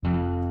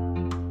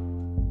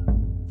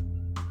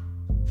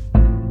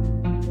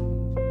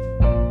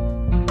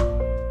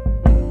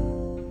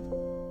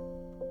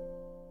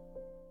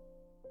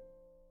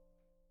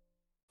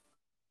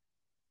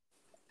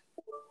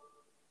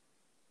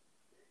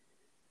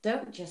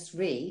Don't just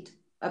read,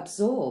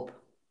 absorb.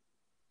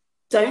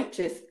 Don't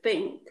just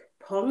think,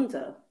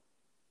 ponder.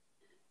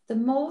 The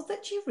more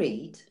that you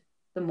read,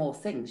 the more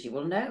things you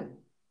will know.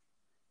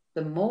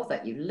 The more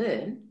that you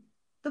learn,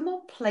 the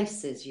more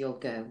places you'll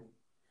go.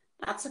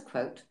 That's a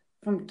quote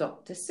from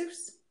Dr.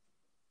 Seuss.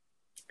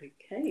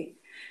 Okay.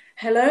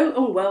 Hello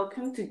and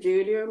welcome to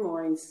Julia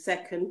Moyne's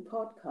second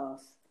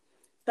podcast.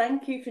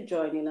 Thank you for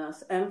joining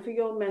us and for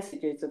your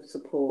messages of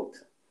support.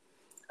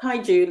 Hi,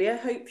 Julia.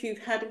 Hope you've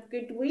had a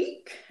good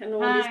week.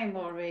 Hi,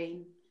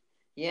 Maureen.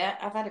 Yeah,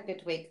 I've had a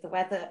good week. The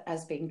weather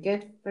has been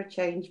good for a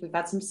change. We've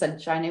had some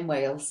sunshine in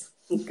Wales.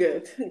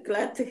 Good.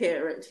 Glad to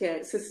hear it. Yeah,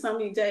 it's a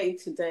sunny day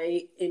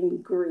today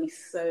in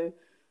Greece, so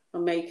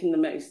I'm making the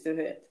most of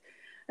it.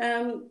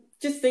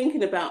 Just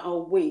thinking about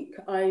our week,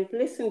 I've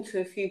listened to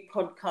a few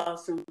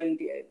podcasts and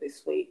radio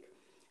this week,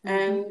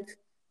 and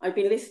I've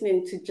been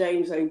listening to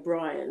James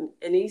O'Brien,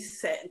 and he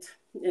said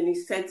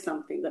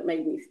something that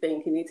made me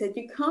think, and he said,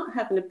 you can't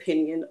have an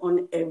opinion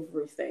on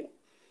everything.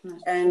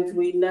 And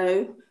we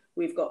know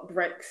we've got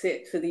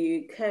Brexit for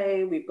the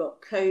UK, we've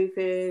got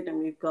COVID, and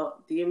we've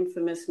got the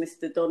infamous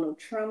Mr. Donald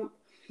Trump,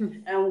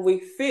 and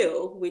we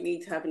feel we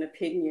need to have an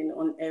opinion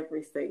on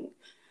everything,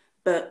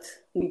 but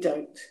we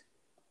don't.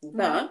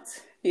 But,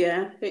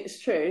 yeah, it's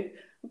true.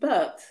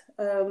 But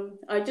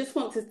I just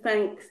want to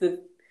thank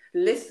the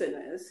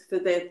listeners for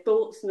their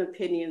thoughts and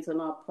opinions on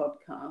our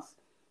podcast,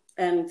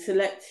 and to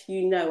let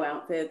you know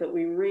out there that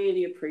we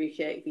really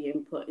appreciate the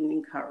input and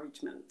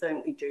encouragement,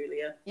 don't we,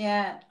 Julia?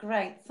 Yeah,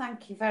 great.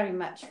 Thank you very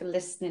much for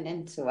listening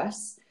in to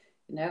us.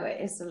 You know, it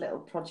is a little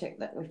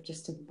project that we've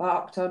just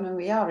embarked on, and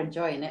we are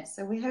enjoying it,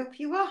 so we hope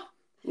you are.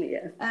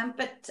 Yeah.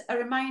 But a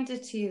reminder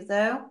to you,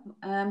 though,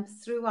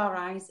 Through Our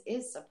Eyes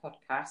is a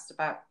podcast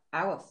about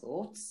our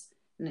thoughts,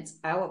 and it's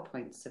our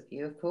points of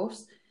view, of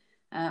course.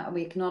 And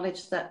we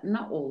acknowledge that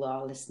not all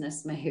our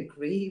listeners may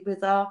agree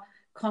with our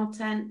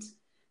content,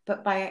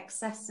 but by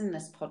accessing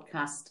this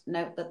podcast,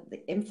 note that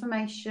the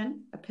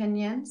information,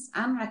 opinions,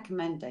 and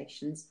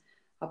recommendations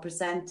are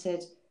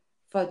presented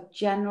for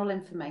general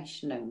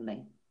information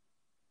only.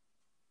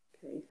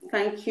 Okay.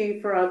 Thank you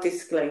for our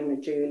disclaimer,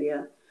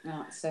 Julia.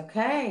 That's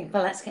okay.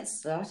 Well, let's get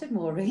started,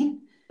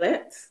 Maureen.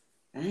 Let's.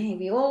 Hey,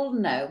 we all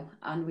know,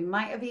 and we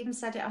might have even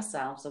said it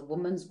ourselves, a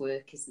woman's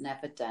work is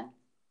never done.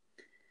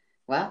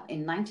 Well,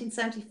 in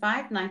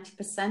 1975,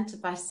 90%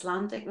 of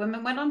Icelandic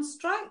women went on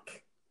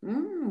strike.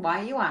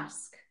 Why, you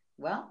ask?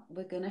 Well,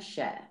 we're going to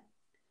share.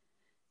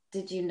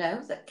 Did you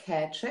know that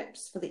care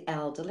trips for the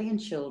elderly and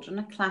children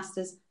are classed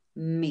as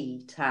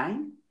me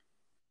time?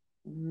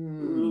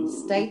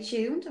 Stay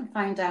tuned and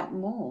find out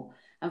more,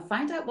 and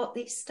find out what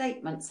these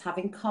statements have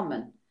in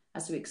common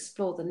as we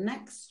explore the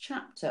next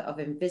chapter of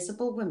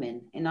Invisible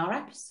Women in our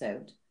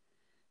episode.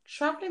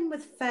 Travelling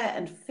with Fare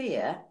and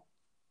Fear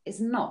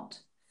is not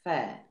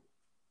fair.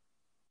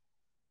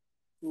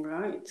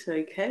 Right,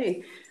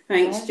 okay.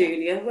 Thanks,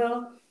 Julia.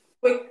 Well,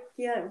 we're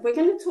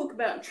going to talk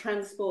about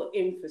transport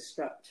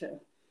infrastructure.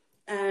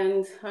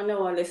 And I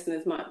know our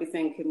listeners might be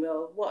thinking,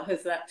 well, what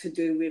has that to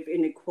do with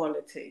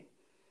inequality?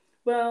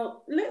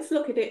 Well, let's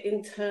look at it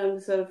in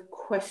terms of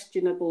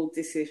questionable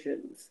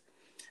decisions.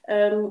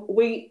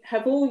 We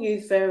have all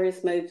used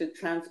various modes of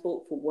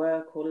transport for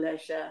work or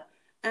leisure,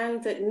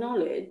 and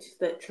acknowledge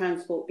that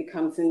transport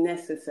becomes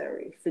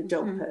necessary for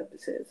job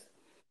purposes.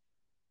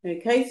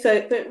 Okay,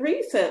 so but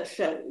research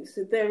shows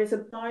that there is a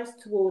bias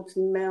towards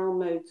male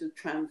modes of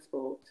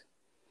transport.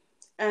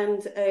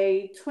 And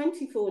a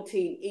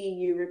 2014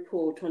 EU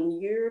report on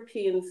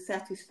European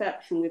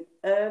satisfaction with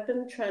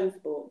urban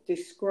transport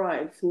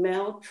describes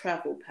male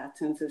travel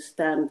patterns as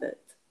standard.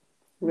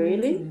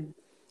 Really?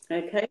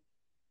 Okay.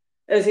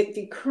 As it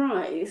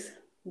decries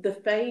the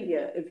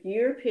failure of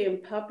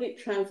European public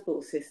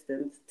transport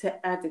systems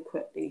to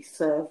adequately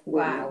serve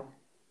women. Wow.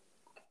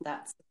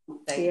 That's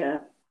yeah.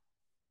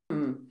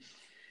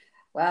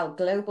 Well,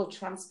 global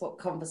transport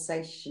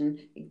conversation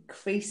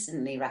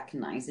increasingly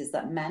recognises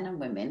that men and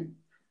women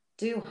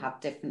do have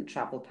different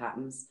travel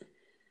patterns,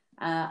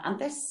 and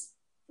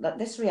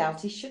this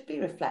reality should be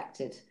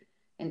reflected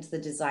into the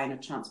design of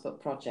transport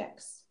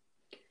projects.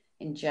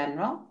 In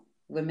general,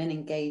 women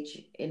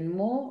engage in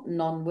more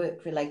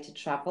non-work related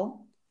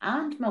travel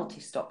and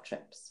multi-stop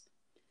trips,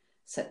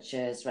 such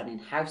as running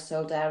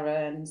household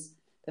errands.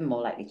 They're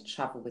more likely to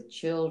travel with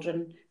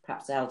children,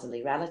 perhaps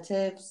elderly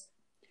relatives.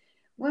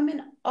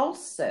 Women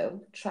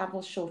also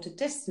travel shorter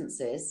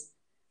distances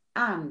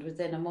and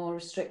within a more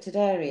restricted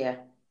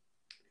area.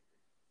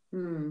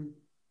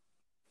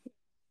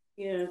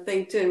 Yeah,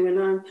 they do.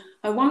 And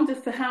I wonder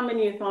for how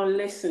many of our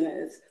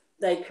listeners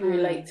they can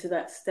relate to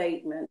that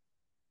statement.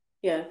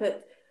 Yeah,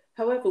 but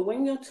however,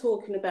 when you're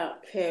talking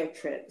about care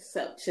trips,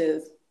 such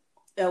as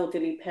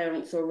elderly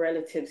parents or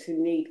relatives who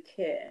need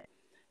care,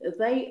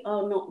 they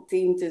are not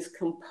deemed as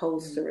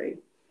compulsory.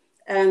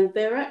 And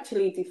they're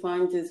actually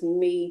defined as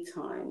me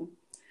time,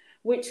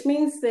 which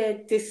means they're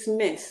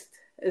dismissed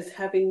as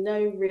having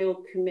no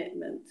real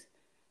commitment.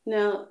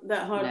 Now,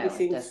 that hardly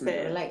seems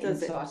fair,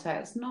 does it?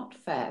 It's not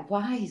fair.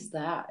 Why is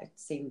that? It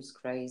seems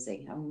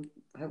crazy.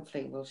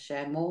 Hopefully we'll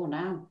share more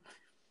now.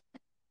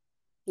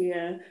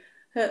 Yeah.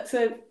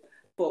 So,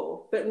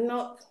 but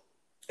not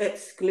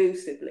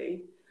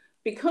exclusively.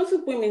 Because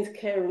of women's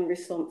care and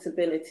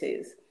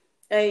responsibilities,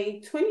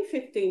 a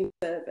 2015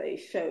 survey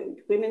showed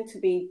women to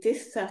be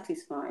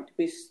dissatisfied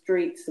with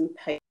streets and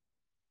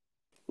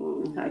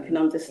pavements. I can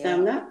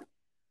understand that.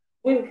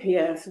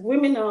 Yes,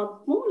 women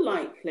are more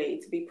likely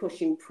to be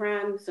pushing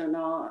prams and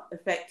are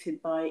affected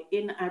by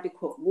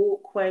inadequate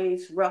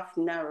walkways, rough,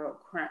 narrow,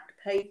 cracked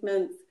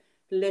pavements,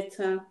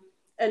 litter,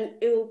 and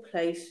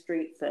ill-placed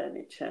street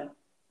furniture.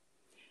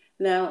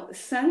 Now,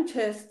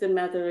 Sanchez de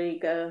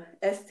Madariga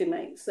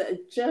estimates that a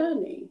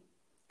journey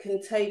can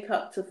take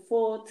up to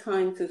 4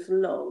 times as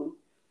long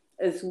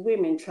as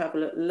women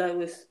travel at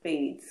lower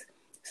speeds,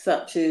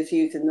 such as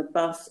using the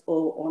bus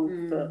or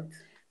on foot.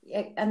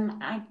 Yeah,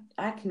 and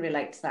I can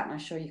relate to that, and I'm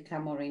sure you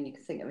can, Maureen. You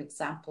can think of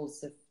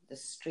examples of the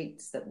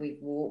streets that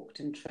we've walked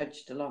and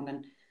trudged along,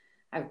 and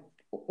how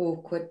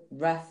awkward,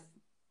 rough,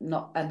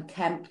 not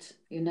unkempt,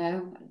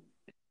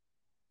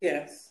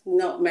 Yes,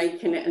 not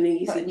making it an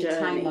easy putting your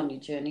journey. time on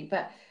your journey.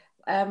 But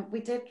we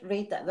did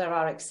read that there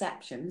are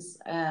exceptions.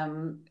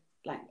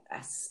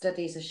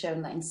 Studies have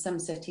shown that in some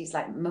cities,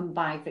 like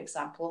Mumbai, for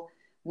example,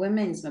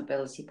 women's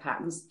mobility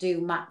patterns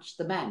do match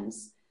the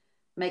men's,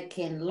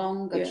 making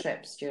longer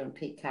trips during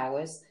peak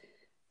hours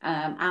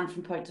and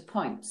from point to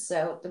point.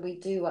 So we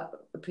do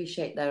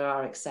appreciate there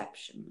are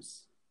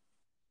exceptions.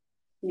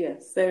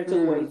 Yes, there's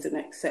always an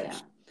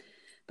exception. Yeah.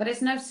 But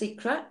it's no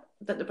secret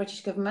that the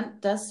British government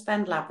does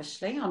spend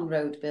lavishly on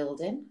road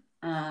building.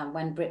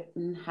 When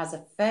Britain has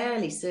a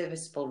fairly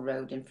serviceable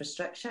road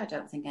infrastructure, I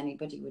don't think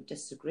anybody would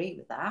disagree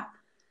with that.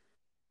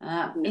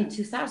 No. In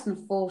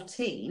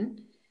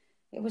 2014,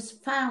 it was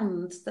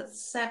found that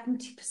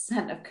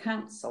 70% of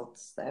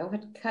councils, though,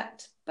 had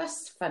cut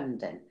bus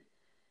funding,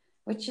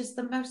 which is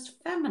the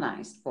most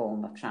feminised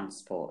form of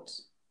transport.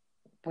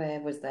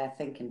 Where was their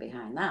thinking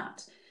behind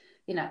that?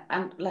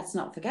 And let's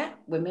not forget,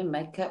 women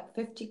make up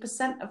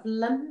 50% of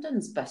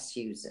London's bus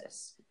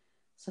users.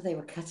 So they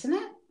were cutting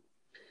it.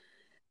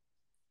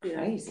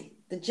 Crazy.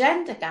 The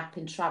gender gap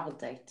in travel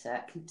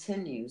data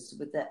continues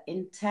with the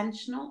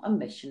intentional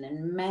omission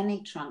in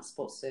many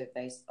transport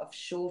surveys of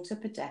shorter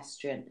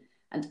pedestrian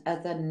and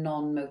other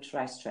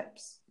non-motorised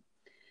trips.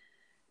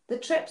 The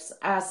trips,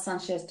 as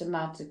Sanchez de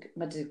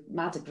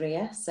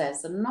Madariga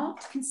says, are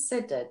not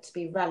considered to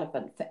be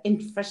relevant for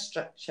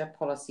infrastructure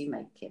policy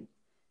making.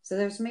 So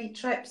those meat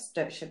trips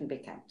shouldn't be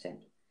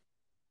counted.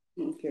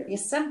 Okay. The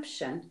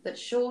assumption that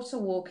shorter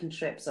walking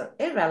trips are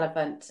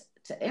irrelevant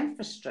to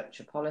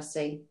infrastructure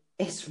policy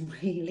is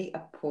really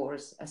a poor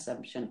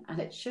assumption, and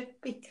it should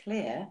be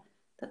clear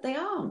that they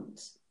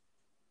aren't.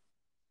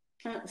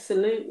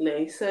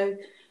 Absolutely. So,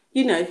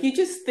 if you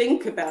just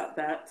think about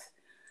that,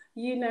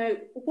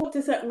 what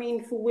does that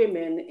mean for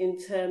women in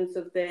terms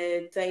of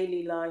their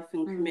daily life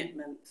and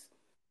commitments?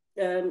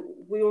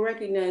 We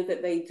already know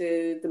that they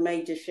do the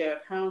major share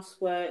of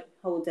housework,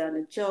 hold down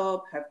a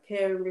job, have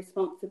care and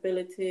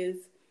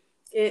responsibilities.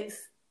 It's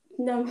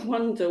no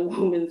wonder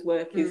women's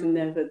work is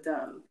never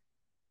done.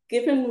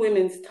 Given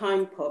women's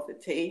time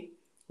poverty,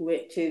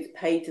 which is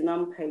paid and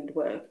unpaid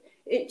work,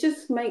 it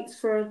just makes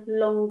for a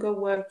longer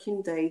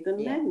working day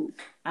than men's.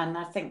 And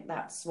I think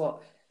that's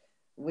what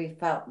we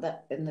felt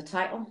that in the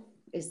title,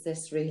 is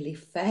this really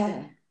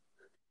fair?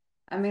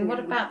 I mean, what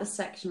about the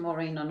section,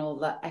 Maureen, on all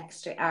the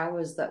extra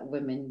hours that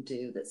women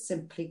do that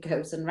simply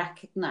goes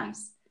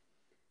unrecognised?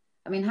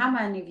 I mean, how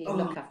many of you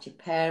look after your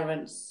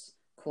parents,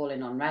 call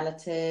in on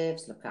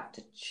relatives, look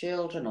after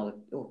children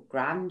or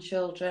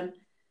grandchildren?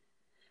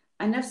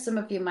 I know some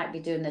of you might be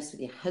doing this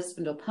with your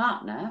husband or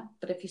partner,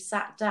 but if you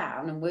sat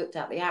down and worked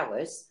out the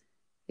hours,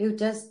 who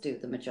does do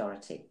the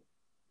majority?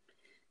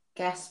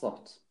 Guess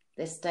what?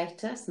 This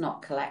data is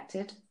not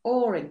collected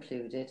or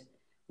included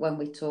when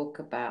we talk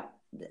about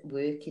the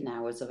working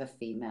hours of a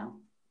female.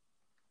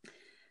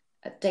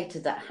 Data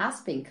that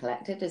has been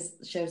collected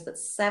shows that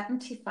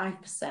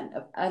 75%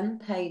 of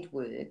unpaid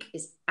work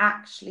is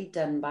actually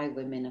done by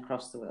women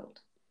across the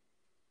world.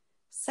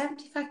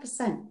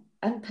 75%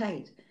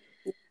 unpaid.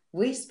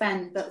 We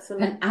spend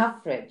an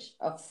average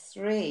of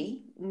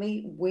 3,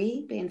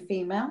 we being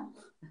female,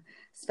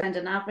 spend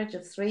an average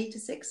of 3 to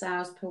 6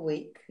 hours per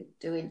week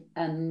doing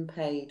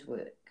unpaid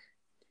work.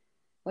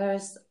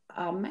 Whereas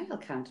our male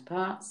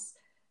counterparts,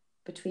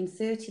 between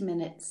 30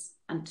 minutes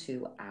and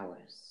 2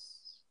 hours.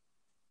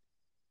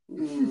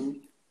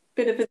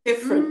 Bit of a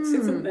difference,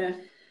 isn't there?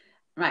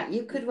 Right,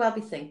 you could well be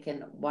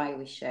thinking, why are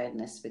we sharing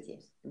this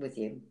with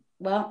you?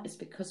 Well, it's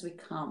because we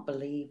can't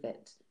believe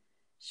it.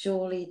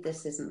 Surely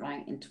this isn't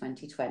right in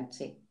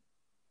 2020.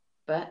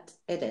 But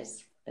it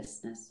is,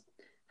 listeners.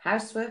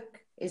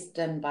 Housework is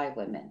done by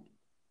women.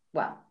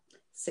 Well,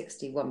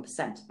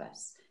 61% of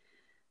us.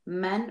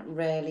 Men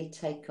rarely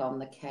take on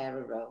the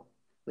carer role,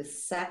 with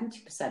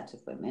 70%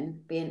 of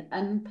women being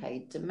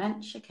unpaid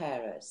dementia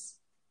carers.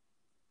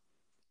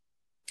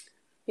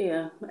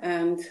 Yeah,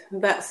 and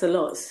that's a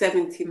lot,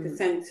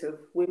 70% of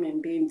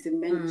women being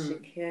dementia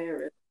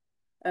carers.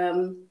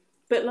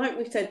 But like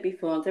we said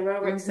before, there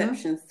are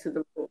exceptions to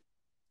the rule.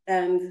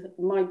 And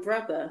my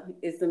brother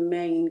is the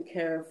main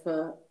carer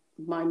for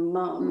my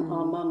mum,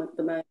 our mum at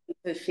the moment,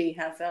 because she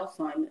has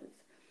Alzheimer's.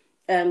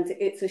 And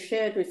it's a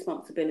shared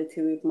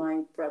responsibility with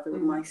my brother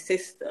and my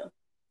sister.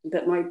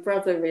 But my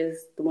brother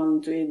is the one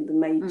doing the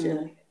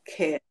major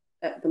care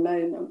at the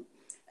moment.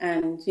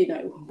 And, you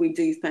know, we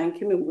do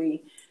thank him, and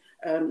we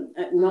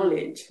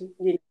acknowledge,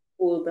 you know,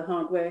 all the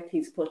hard work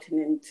he's putting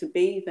in to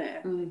be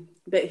there.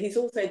 But he's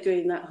also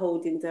doing that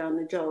holding down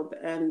the job,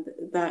 and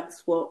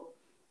that's what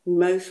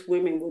most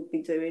women would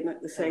be doing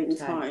at the same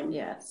time.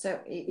 Yeah, so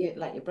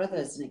like your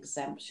brother's an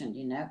exemption,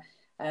 you know,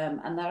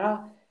 and there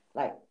are,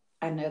 like,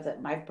 I know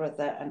that my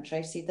brother and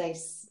Tracy, they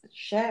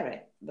share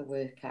it, the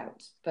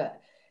workout,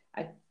 but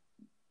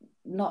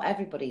not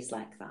everybody's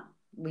like that.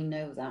 We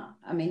know that.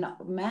 I mean,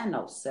 men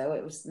also,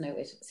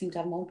 it seemed to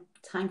have more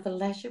time for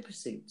leisure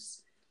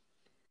pursuits.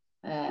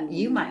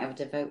 You might have a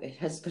devoted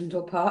husband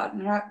or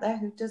partner out there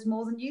who does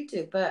more than you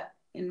do, but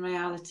in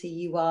reality,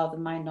 you are the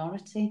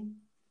minority.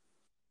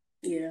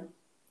 Yeah.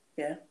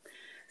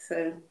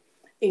 So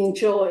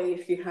enjoy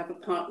if you have a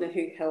partner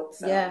who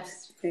helps out.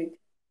 Yes.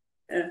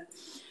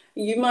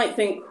 You might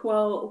think,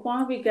 well,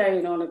 why are we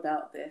going on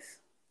about this?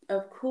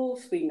 Of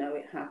course we know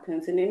it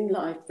happens, and in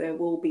life there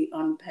will be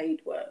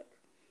unpaid work.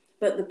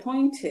 But the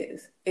point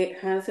is, it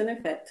has an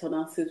effect on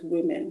us as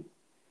women.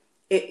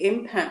 It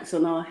impacts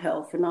on our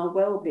health and our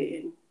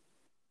well-being.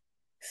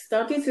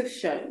 Studies have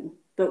shown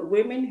that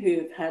women who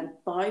have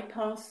had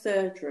bypass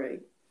surgery,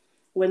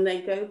 when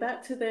they go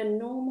back to their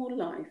normal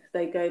life,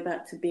 they go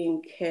back to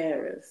being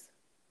carers.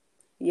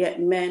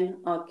 Yet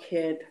men are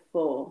cared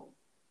for.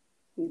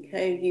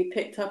 Okay, you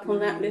picked up on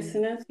that,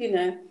 listeners? You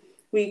know,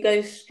 we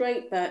go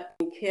straight back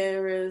to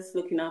carers,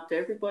 looking after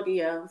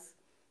everybody else,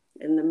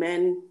 and the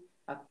men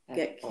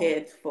get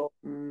cared for.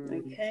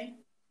 Okay?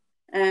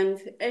 And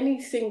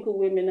any single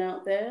women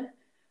out there,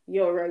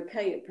 you're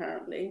okay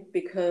apparently,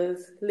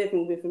 because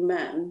living with a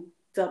man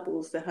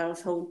doubles the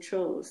household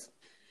chores.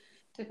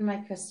 Didn't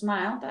make her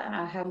smile, but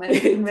how many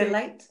can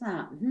relate to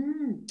that?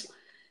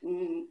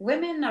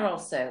 Women are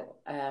also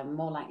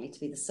more likely to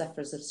be the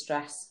sufferers of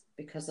stress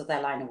because of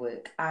their line of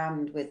work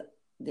and with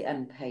the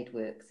unpaid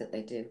work that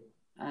they do.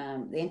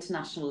 The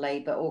International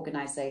Labour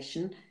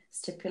Organization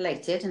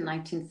stipulated in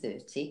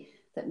 1930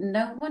 that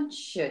no one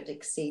should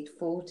exceed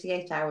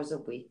 48 hours a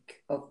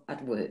week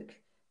at work,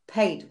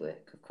 paid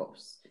work, of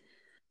course.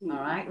 All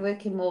right,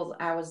 working more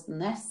hours than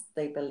this,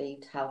 they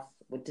believed health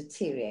would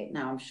deteriorate.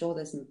 Now, I'm sure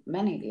there's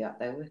many of you out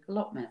there work a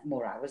lot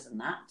more hours than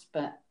that,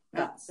 but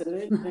that's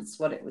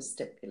what it was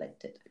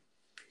stipulated.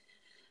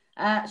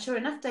 Sure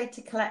enough,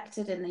 data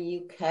collected in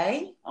the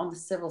UK on the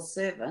civil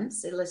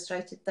servants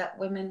illustrated that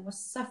women were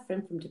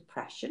suffering from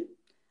depression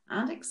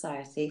and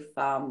anxiety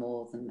far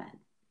more than men.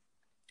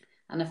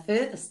 And a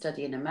further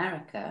study in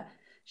America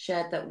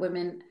shared that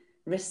women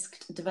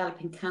risked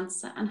developing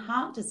cancer and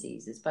heart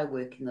diseases by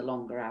working the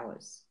longer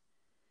hours.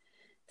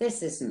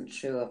 This isn't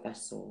true of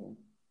us all.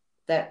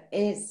 There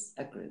is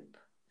a group,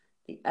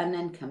 the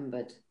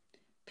unencumbered,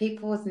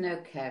 people with no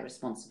care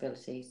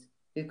responsibilities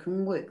who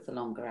can work the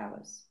longer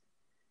hours.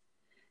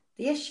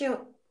 The issue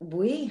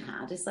we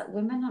had is that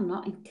women are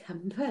not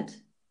encumbered.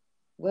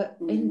 We're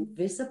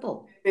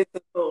invisible.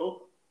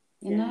 Invisible.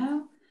 You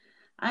know?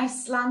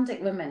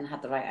 Icelandic women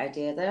had the right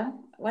idea, though.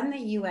 When the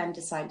UN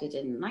decided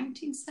in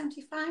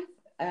 1975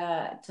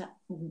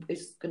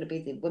 it's going to be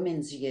the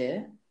Women's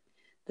Year,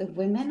 the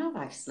women of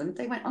Iceland,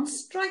 they went on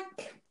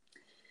strike.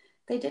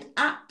 They did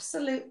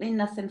absolutely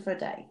nothing for a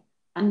day.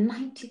 And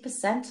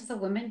 90% of the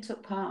women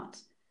took part.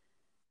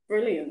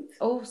 Brilliant.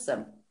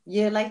 Awesome.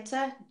 Year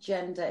later,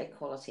 Gender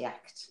Equality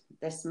Act.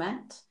 This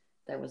meant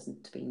there was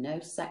to be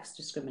no sex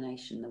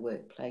discrimination in the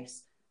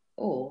workplace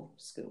or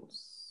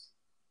schools.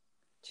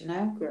 Do you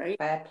know? Great.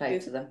 Fair play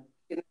to them.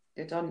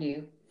 Good on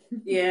you.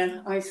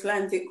 Yeah,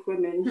 Icelandic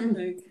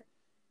women.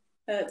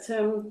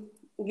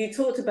 You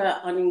talked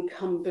about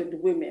unencumbered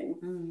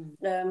women.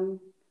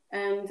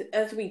 And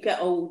as we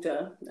get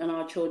older and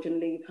our children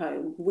leave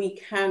home, we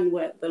can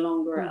work the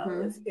longer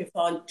hours if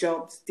our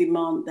jobs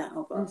demand that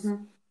of us.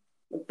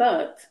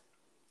 But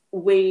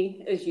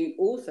we, as you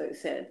also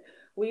said,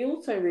 we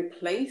also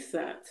replace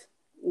that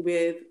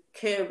with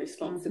care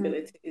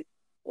responsibilities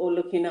or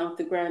looking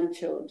after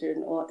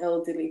grandchildren or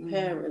elderly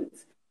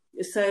parents.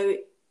 So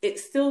it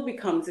still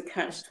becomes a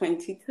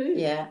catch-22.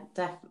 Yeah,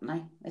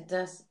 definitely. It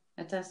does.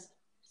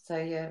 So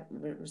your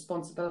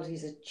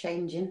responsibilities are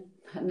changing,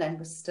 and then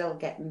we're still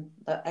getting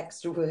the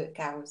extra work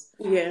hours.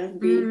 Yeah,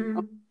 the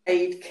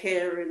unpaid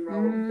caring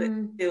role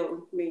that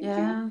still means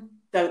you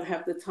don't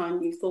have the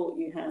time you thought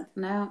you had.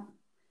 No.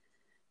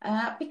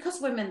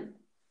 Because women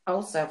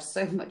also have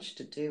so much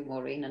to do,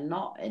 Maureen, and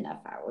not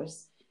enough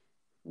hours,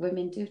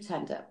 women do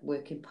tend up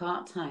working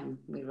part-time,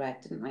 we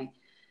read, didn't we?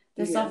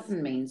 This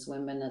often means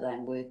women are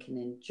then working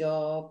in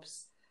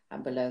jobs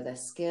and below their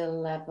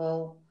skill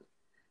level,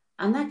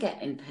 and they're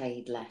getting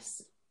paid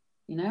less.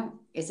 You know,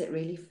 is it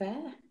really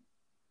fair?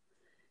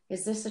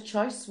 Is this a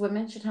choice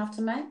women should have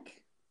to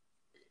make?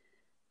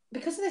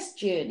 Because of this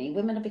journey,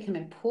 women are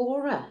becoming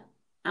poorer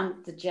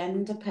and the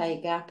gender pay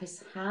gap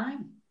is high.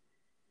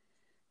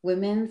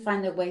 Women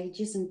find their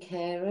wages and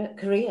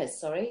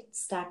careers,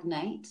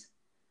 stagnate,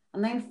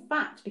 and they in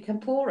fact become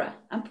poorer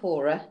and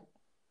poorer,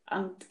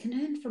 and can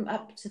earn from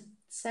up to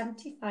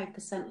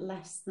 75%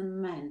 less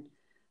than men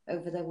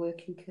over their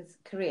working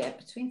career.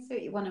 Between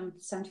 31 and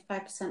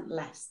 75%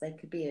 less, they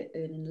could be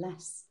earning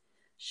less.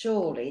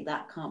 Surely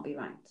that can't be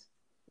right.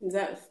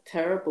 That's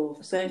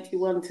terrible.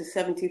 31 to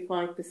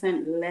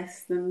 75%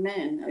 less than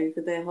men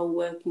over their whole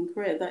working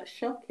career. That's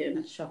shocking.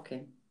 That's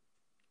shocking.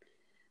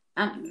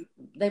 And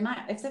they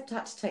might, if they've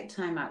had to take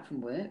time out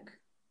from work,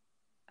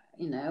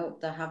 you know,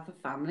 they have a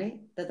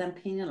family, they're then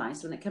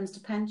penalised when it comes to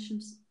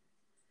pensions.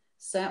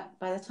 So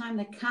by the time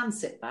they can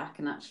sit back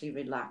and actually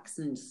relax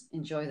and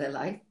enjoy their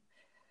life,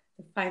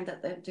 they find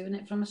that they're doing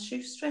it from a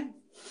shoestring.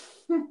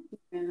 Yeah.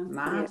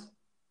 Mad.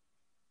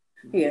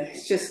 Yeah,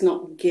 it's just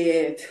not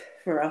geared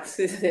for us,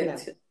 is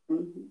it?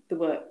 No. The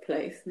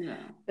workplace. No.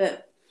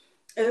 But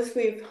as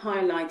we've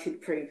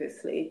highlighted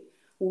previously,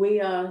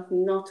 we are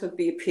not of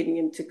the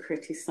opinion to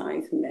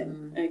criticise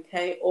men,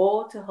 okay,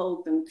 or to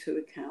hold them to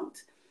account.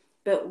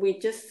 But we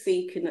just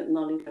seek an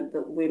acknowledgement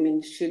that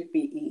women should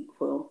be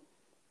equal,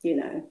 you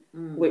know,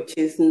 which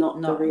is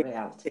not the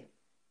reality.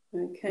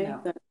 Okay,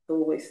 no. That's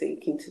all we're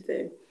seeking to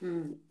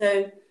do.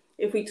 So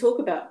if we talk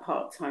about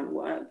part-time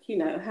work, you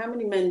know, how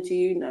many men do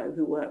you know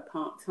who work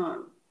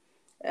part-time?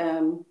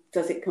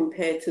 Does it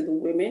compare to the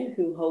women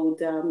who hold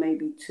down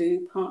maybe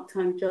 2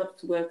 part-time jobs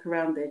to work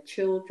around their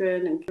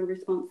children and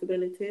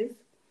responsibilities?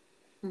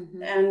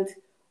 And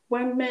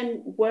when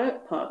men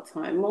work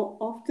part-time, more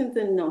often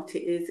than not,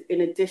 it is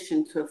in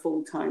addition to a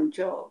full-time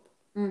job.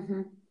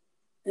 And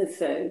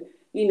so,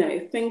 you know,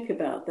 think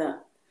about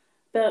that.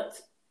 But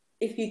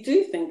if you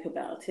do think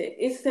about it,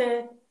 is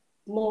there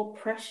more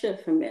pressure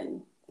for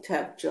men to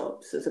have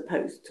jobs as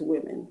opposed to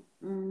women?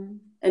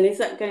 And is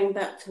that going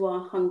back to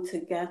our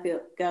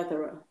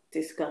hunter-gatherer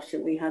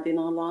discussion we had in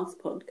our last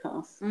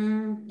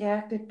podcast?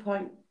 Yeah, good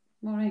point,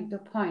 Maureen,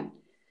 good point.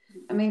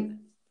 I mean,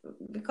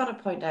 we've got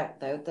to point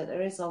out, though, that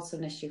there is also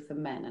an issue for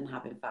men and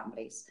having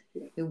families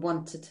who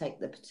want to take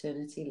the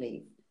paternity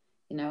leave.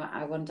 You know,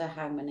 I wonder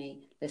how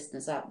many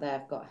listeners out there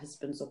have got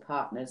husbands or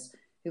partners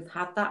who've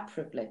had that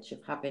privilege of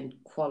having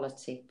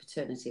quality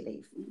paternity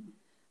leave.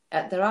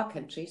 There are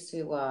countries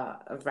who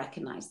have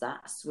recognised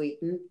that.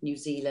 Sweden, New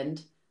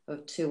Zealand are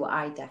 2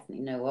 I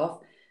definitely know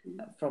of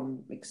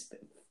from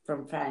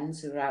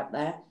friends who are out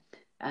there.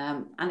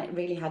 And it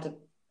really had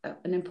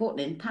an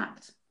important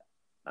impact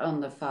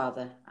on the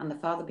father. And the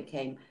father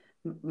became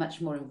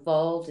much more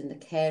involved in the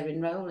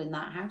caring role in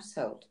that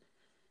household.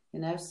 You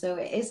know, so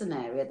it is an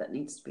area that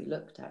needs to be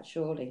looked at,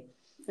 surely.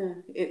 Yeah,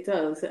 it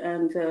does.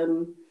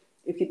 And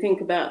if you think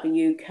about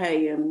the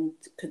UK,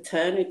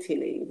 paternity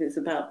leave is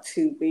about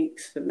 2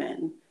 weeks for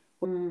men.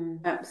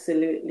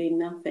 Absolutely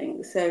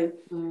nothing. So,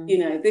 you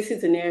know, this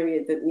is an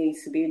area that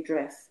needs to be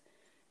addressed.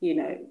 You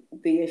know,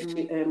 the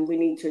issue, we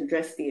need to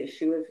address the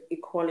issue of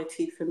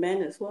equality for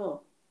men as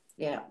well.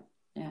 Yeah,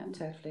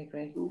 totally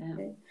agree.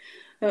 Okay.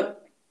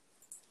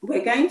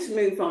 We're going to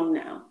move on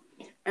now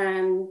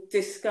and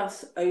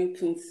discuss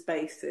open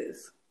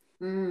spaces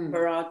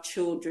for our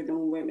children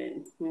and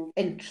women.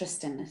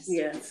 Interestingness.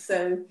 Yeah,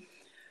 so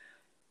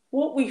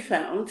what we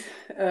found,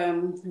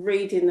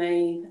 reading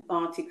an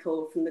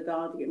article from The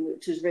Guardian,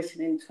 which was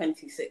written in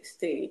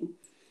 2016,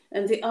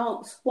 and it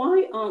asks,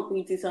 why aren't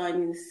we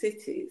designing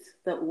cities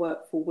that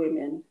work for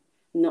women,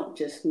 not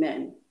just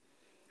men?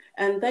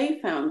 And they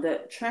found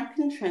that track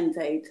and trend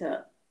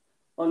data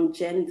on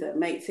gender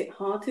makes it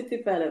hard to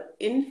develop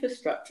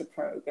infrastructure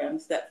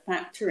programs that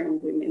factor in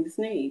women's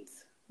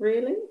needs.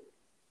 Really?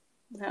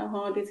 How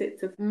hard is it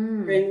to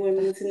factor in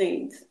women's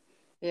needs?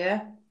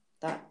 Yeah,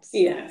 that's...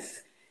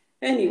 Yes.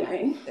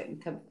 Anyway,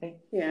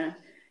 yeah.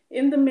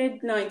 In the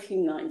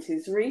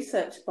mid-1990s,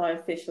 research by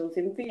officials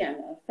in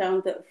Vienna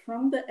found that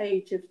from the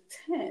age of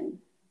 10,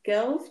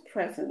 girls'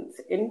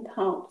 presence in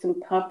parks and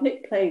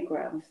public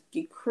playgrounds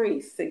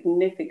decreased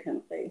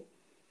significantly.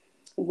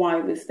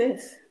 Why was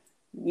this?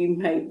 You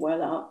may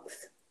well ask.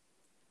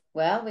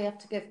 Well, we have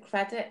to give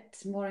credit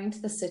more to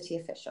the city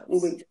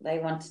officials. They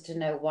wanted to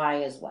know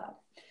why as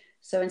well.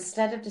 So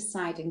instead of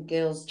deciding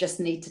girls just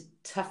need to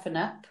toughen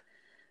up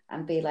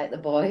and be like the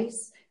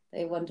boys,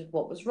 they wondered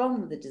what was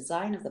wrong with the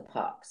design of the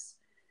parks.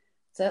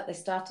 So they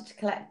started to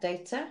collect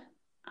data,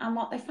 and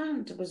what they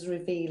found was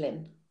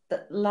revealing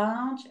that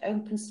large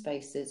open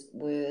spaces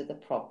were the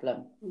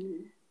problem.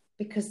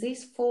 Because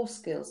these force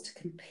girls to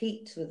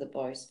compete with the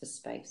boys for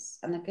space,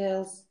 and the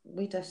girls,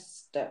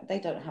 they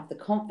don't have the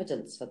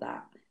confidence for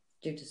that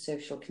due to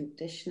social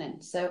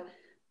conditioning. So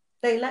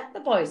they let the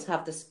boys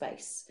have the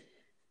space,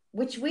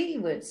 which we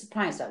weren't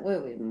surprised at,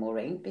 were we,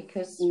 Maureen?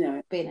 Because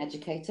being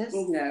educators.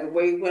 No,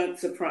 we weren't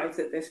surprised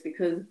at this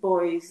because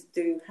boys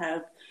do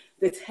have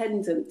the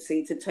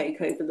tendency to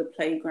take over the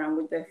playground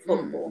with their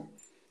football.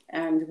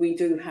 And we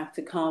do have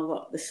to carve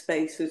up the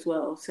space as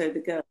well, so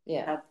the girls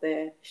have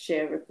their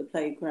share of the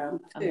playground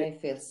too. And they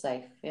feel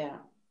safe,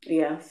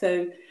 Yeah,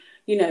 so,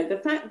 you know, the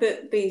fact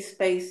that these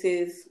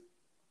spaces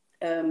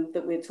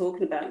that we're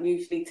talking about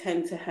usually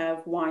tend to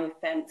have wire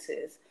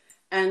fences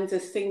and a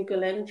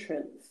single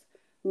entrance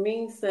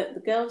means that the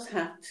girls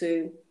have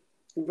to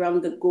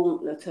run the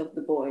gauntlet of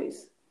the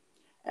boys.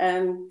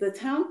 And the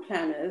town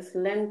planners,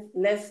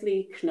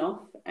 Leslie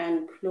Knopf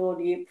and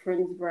Claudia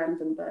Prinz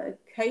Brandenburg,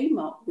 came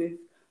up with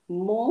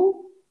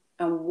more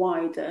and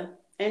wider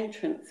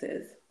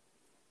entrances.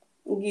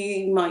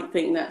 You might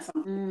think that's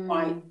something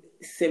quite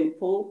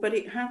simple, but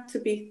it had to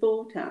be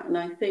thought out. And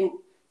I think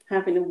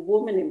having a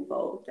woman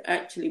involved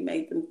actually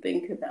made them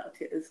think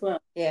about it as well.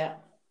 Yeah.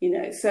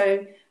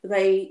 So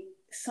they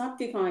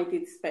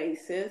subdivided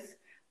spaces,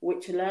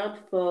 which allowed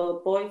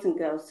for boys and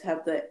girls to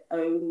have their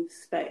own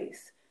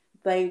space.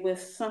 They were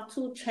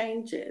subtle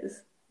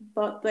changes,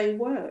 but they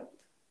worked.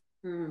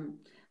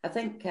 I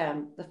think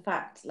the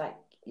fact, like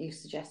you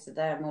suggested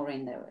there,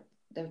 Maureen, there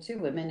were two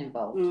women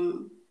involved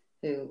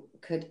who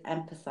could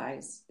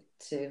empathise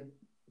to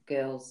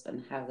girls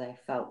and how they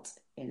felt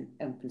in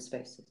open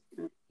spaces.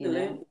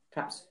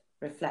 Perhaps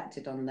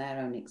reflected on their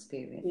own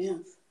experience.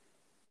 Yes.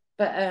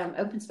 But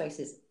open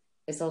spaces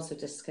is also a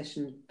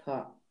discussion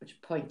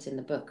point in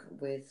the book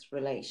with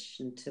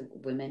relation to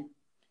women.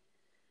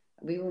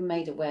 We were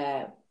made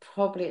aware,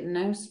 probably at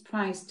no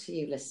surprise to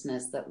you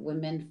listeners, that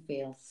women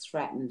feel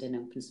threatened in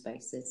open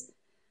spaces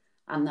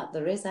and that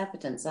there is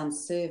evidence and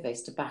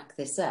surveys to back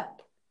this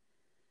up.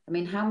 I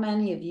mean, how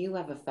many of you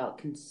ever felt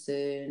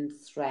concerned,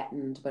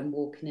 threatened when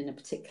walking in a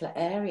particular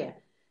area?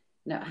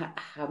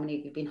 How many of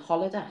you have been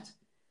hollered at,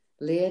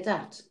 leered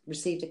at,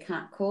 received a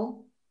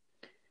catcall?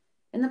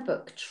 In the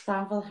book,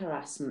 travel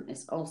harassment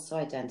is also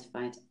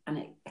identified, and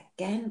it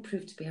again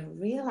proved to be a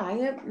real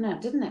eye-opener,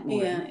 didn't it,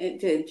 Maureen? Yeah, it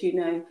did,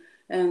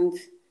 And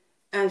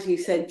as you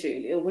said,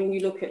 Julia, when you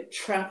look at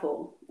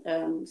travel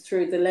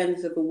through the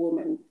lens of a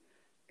woman,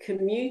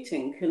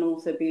 commuting can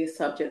also be a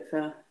subject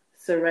for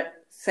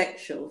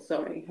sexual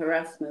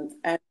harassment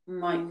and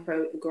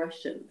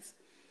microaggressions.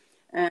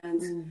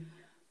 And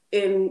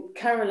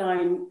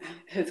Caroline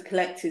has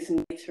collected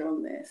some data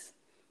on this.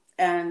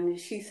 And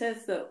she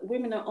says that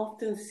women are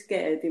often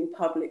scared in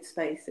public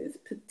spaces,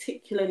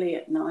 particularly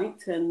at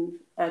night, and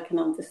I can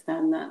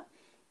understand that,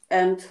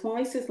 and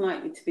twice as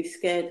likely to be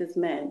scared as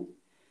men.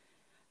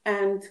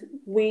 And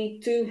we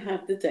do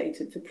have the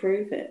data to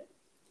prove it.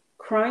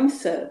 Crime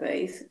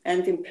surveys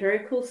and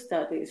empirical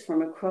studies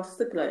from across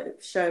the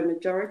globe show a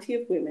majority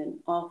of women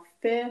are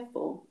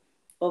fearful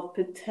of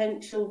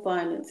potential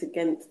violence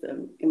against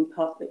them in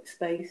public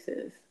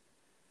spaces.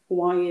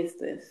 Why is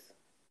this?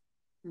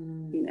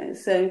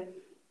 So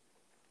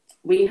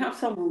we have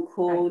someone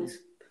called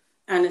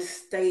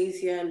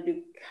Anastasia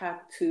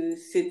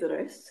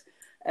Lukatu-Sidris,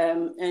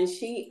 and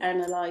she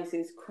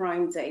analyzes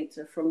crime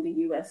data from the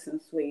US and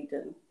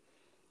Sweden.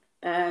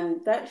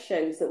 And that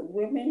shows that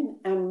women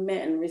and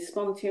men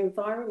respond to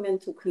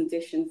environmental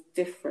conditions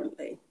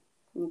differently.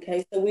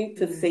 Okay, so we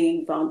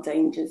perceive our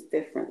dangers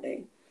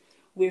differently,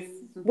 with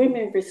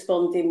women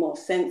responding more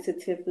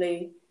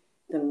sensitively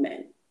than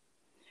men.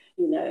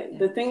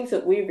 The things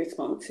that we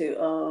respond to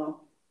are,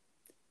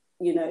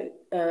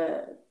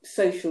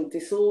 social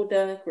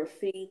disorder,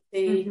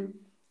 graffiti,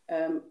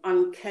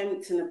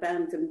 unkempt and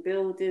abandoned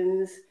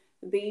buildings.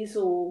 These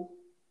all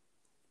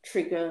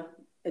trigger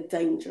a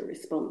danger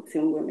response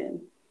in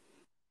women.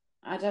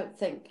 I don't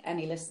think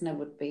any listener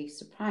would be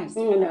surprised.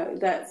 No,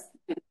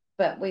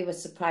 But we were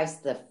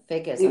surprised at the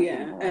figures.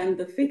 And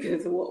the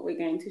figures are what we're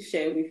going to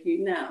share with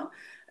you now.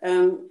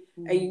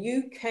 A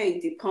UK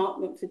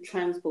Department for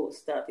Transport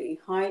study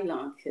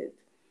highlighted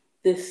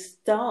the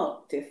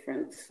stark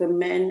difference for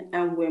men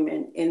and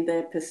women in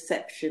their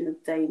perception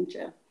of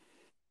danger.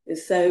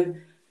 So,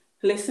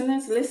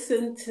 listeners,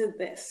 listen to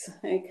this,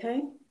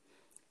 okay?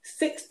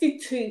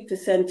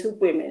 62% of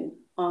women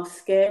are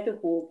scared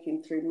of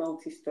walking through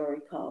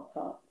multi-storey car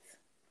parks,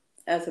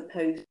 as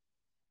opposed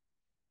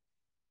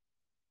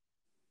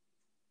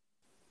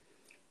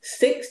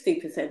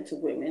 60% of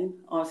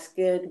women are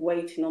scared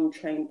waiting on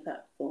train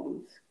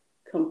platforms,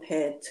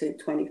 compared to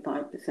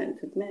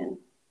 25% of men.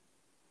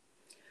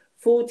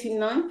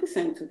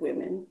 49% of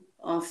women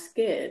are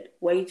scared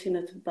waiting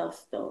at a bus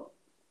stop,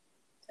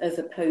 as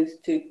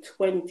opposed to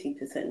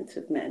 20%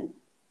 of men.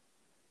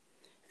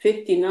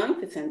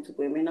 59% of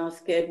women are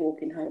scared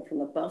walking home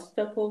from a bus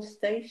stop or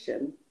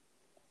station,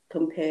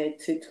 compared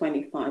to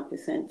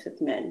 25%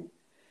 of men.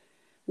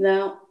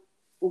 Now,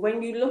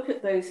 when you look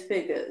at those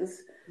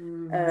figures,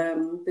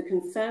 the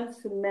concerns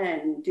for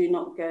men do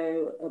not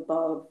go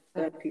above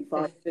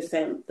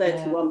 35%,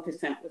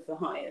 31% was the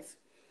highest.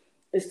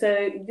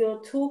 So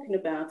you're talking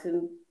about,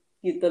 and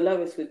the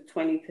lowest was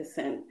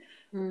 20%.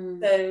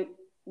 So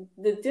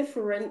the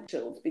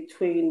differentials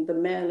between the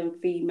male and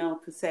female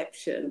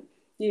perception,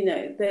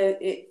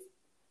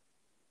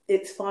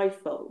 it's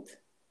fivefold,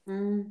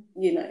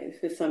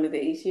 for some of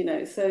these,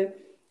 so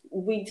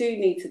we do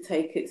need to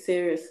take it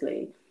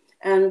seriously.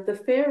 And the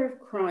fear of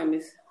crime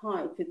is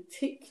high,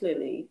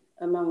 particularly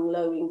among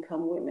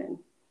low-income women,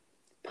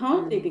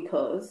 partly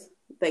because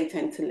they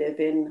tend to live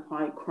in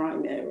high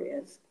crime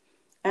areas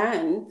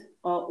and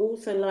are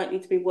also likely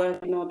to be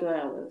working odd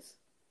hours.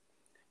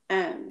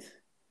 And,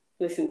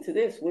 listen to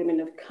this, women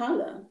of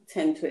colour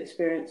tend to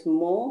experience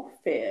more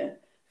fear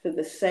for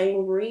the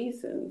same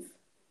reasons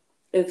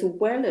as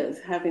well as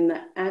having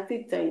the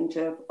added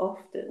danger of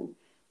often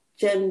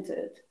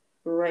gendered,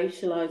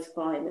 racialised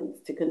violence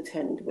to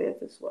contend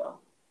with as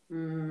well.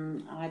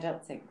 I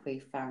don't think we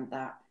found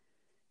that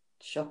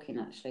shocking,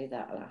 actually,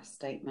 that last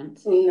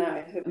statement. No.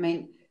 I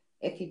mean,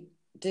 if you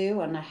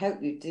do, and I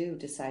hope you do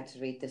decide to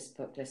read this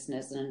book,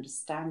 listeners, and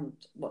understand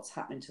what's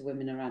happening to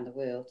women around the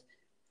world,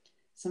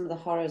 some of the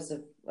horrors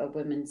of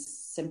women's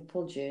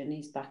simple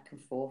journeys back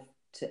and forth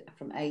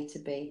from A to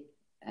B,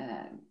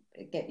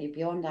 get you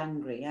beyond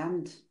angry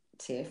and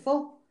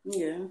tearful.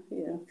 Yeah.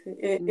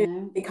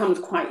 It becomes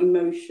quite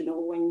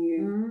emotional when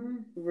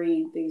you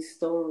read these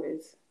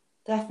stories.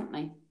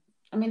 Definitely.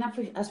 I mean,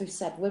 as we've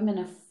said, women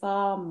are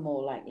far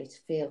more likely to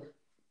feel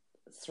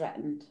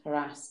threatened,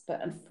 harassed,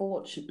 but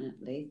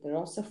unfortunately, they're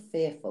also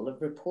fearful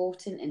of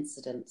reporting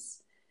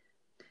incidents.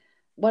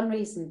 One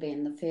reason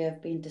being the fear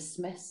of being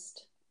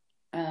dismissed.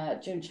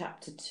 During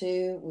chapter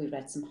 2, we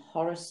read some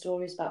horror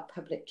stories about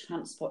public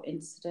transport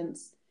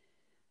incidents.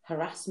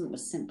 Harassment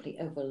was simply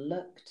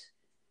overlooked.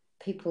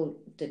 People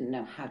didn't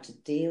know how to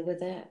deal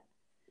with it.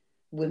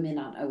 Women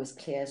aren't always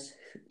clear as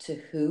to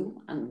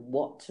who and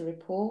what to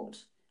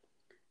report,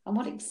 and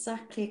what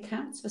exactly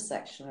accounts for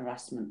sexual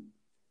harassment.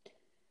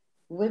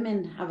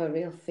 Women have a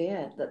real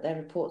fear that their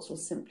reports will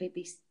simply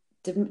be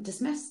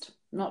dismissed,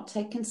 not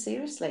taken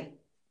seriously.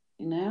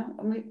 And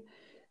it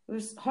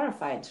was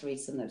horrifying to read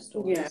some of those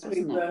stories,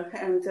 wasn't it?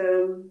 And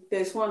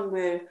there's one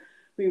where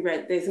we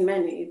read, there's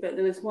many, but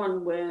there was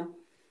one where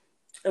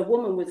a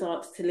woman was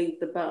asked to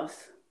leave the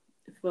bus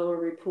for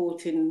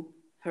reporting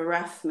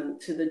harassment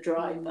to the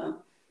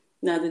driver.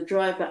 Now, the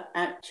driver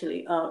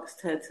actually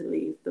asked her to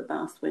leave the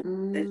bus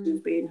when she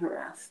was being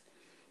harassed.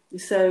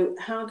 So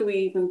how do we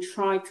even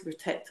try to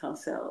protect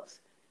ourselves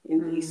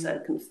in these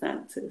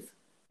circumstances?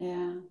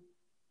 Yeah,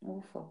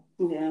 awful.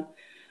 Yeah.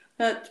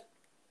 But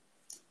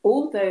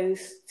although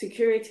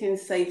security and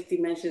safety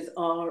measures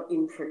are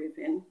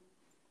improving,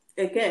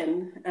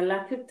 again, a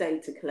lack of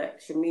data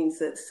collection means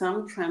that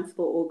some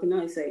transport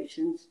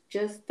organisations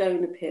just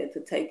don't appear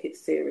to take it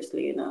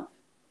seriously enough.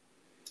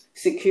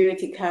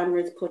 Security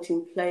cameras put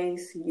in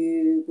place,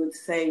 you would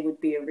say,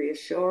 would be a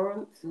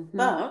reassurance.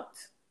 But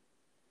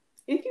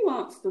if you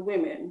ask the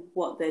women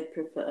what they'd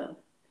prefer,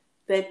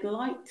 they'd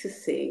like to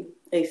see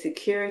a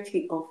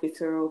security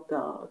officer or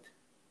guard,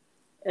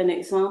 an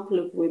example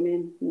of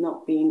women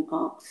not being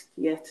asked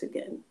yet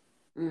again.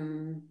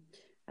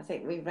 I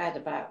think we read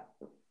about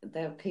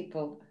the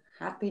people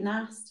had been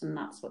asked, and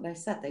that's what they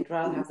said. They'd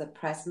rather have the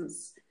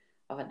presence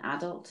of an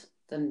adult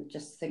than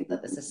just think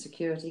that there's a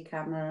security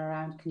camera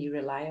around. Can you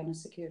rely on a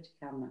security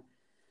camera?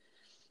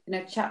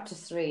 Chapter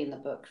 3 in the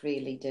book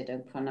really did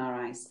open our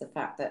eyes to the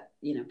fact that,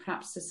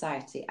 perhaps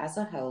society as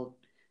a whole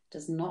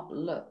does not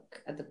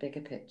look at the bigger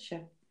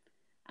picture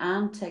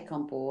and take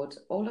on board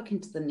or look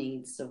into the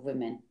needs of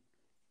women.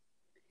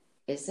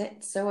 Is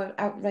it so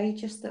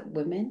outrageous that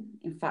women,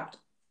 in fact,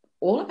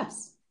 all of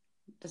us,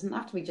 doesn't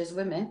have to be just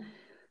women,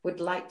 would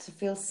like to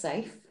feel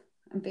safe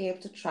and be able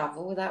to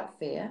travel without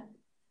fear?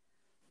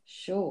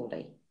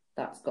 Surely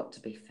that's got to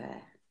be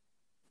fair.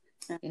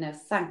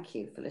 Thank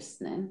you for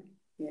listening.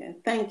 Yeah,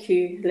 thank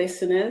you,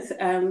 listeners.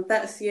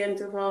 That's the end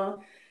of our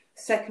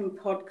second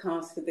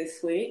podcast for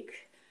this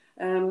week.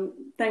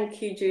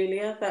 Thank you,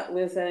 Julia. That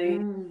was a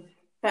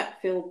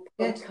backfill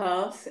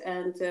podcast,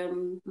 and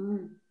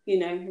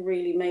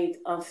really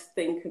made us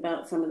think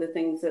about some of the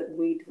things that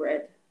we'd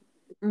read.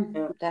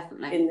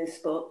 Definitely in this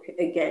book,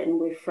 again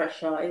with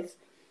fresh eyes.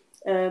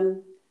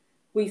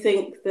 We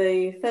think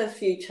the first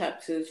few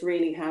chapters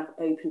really have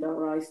opened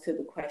our eyes to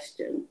the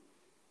question,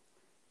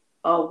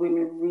 are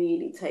women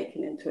really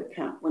taken into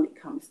account when it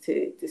comes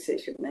to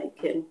decision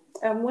making?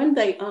 And when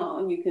they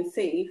are, you can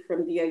see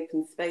from the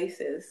open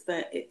spaces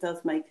that it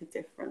does make a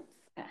difference.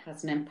 It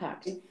has an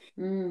impact.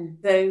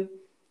 So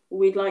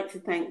we'd like to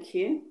thank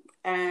you,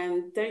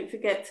 and don't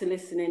forget to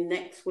listen in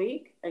next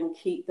week and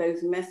keep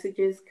those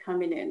messages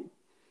coming in.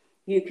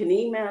 You can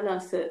email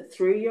us at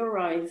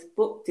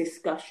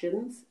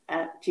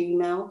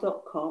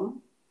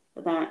throughyoureyesbookdiscussions@gmail.com.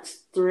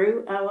 That's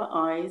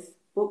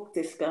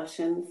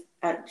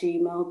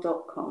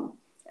throughyoureyesbookdiscussions@gmail.com.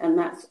 And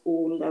that's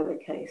all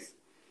lowercase.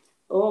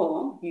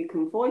 Or you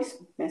can voice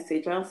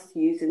message us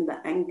using the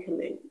Anchor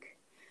link.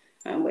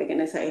 And we're going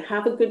to say,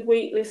 have a good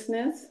week,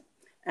 listeners.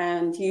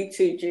 And you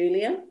too,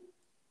 Julia.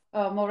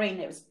 Oh,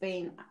 Maureen, it's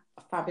been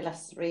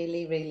fabulous.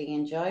 Really, really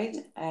enjoyed.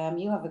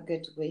 You have a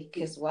good week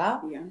as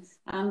well. Yes.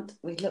 And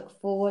we look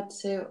forward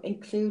to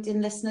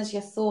including listeners,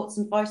 your thoughts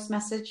and voice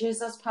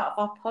messages as part of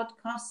our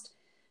podcast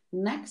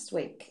next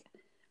week.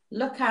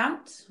 Look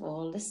out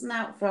or listen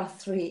out for our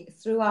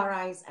Through Our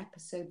Eyes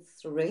episode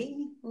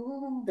 3.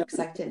 Ooh,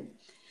 exciting.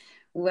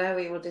 Where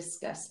we will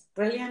discuss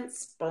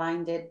brilliance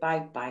blinded by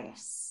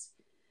bias.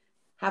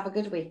 Have a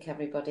good week,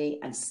 everybody,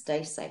 and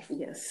stay safe.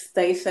 Yes,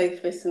 stay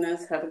safe,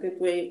 listeners. Have a good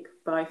week.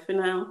 Bye for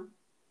now.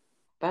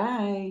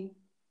 Bye.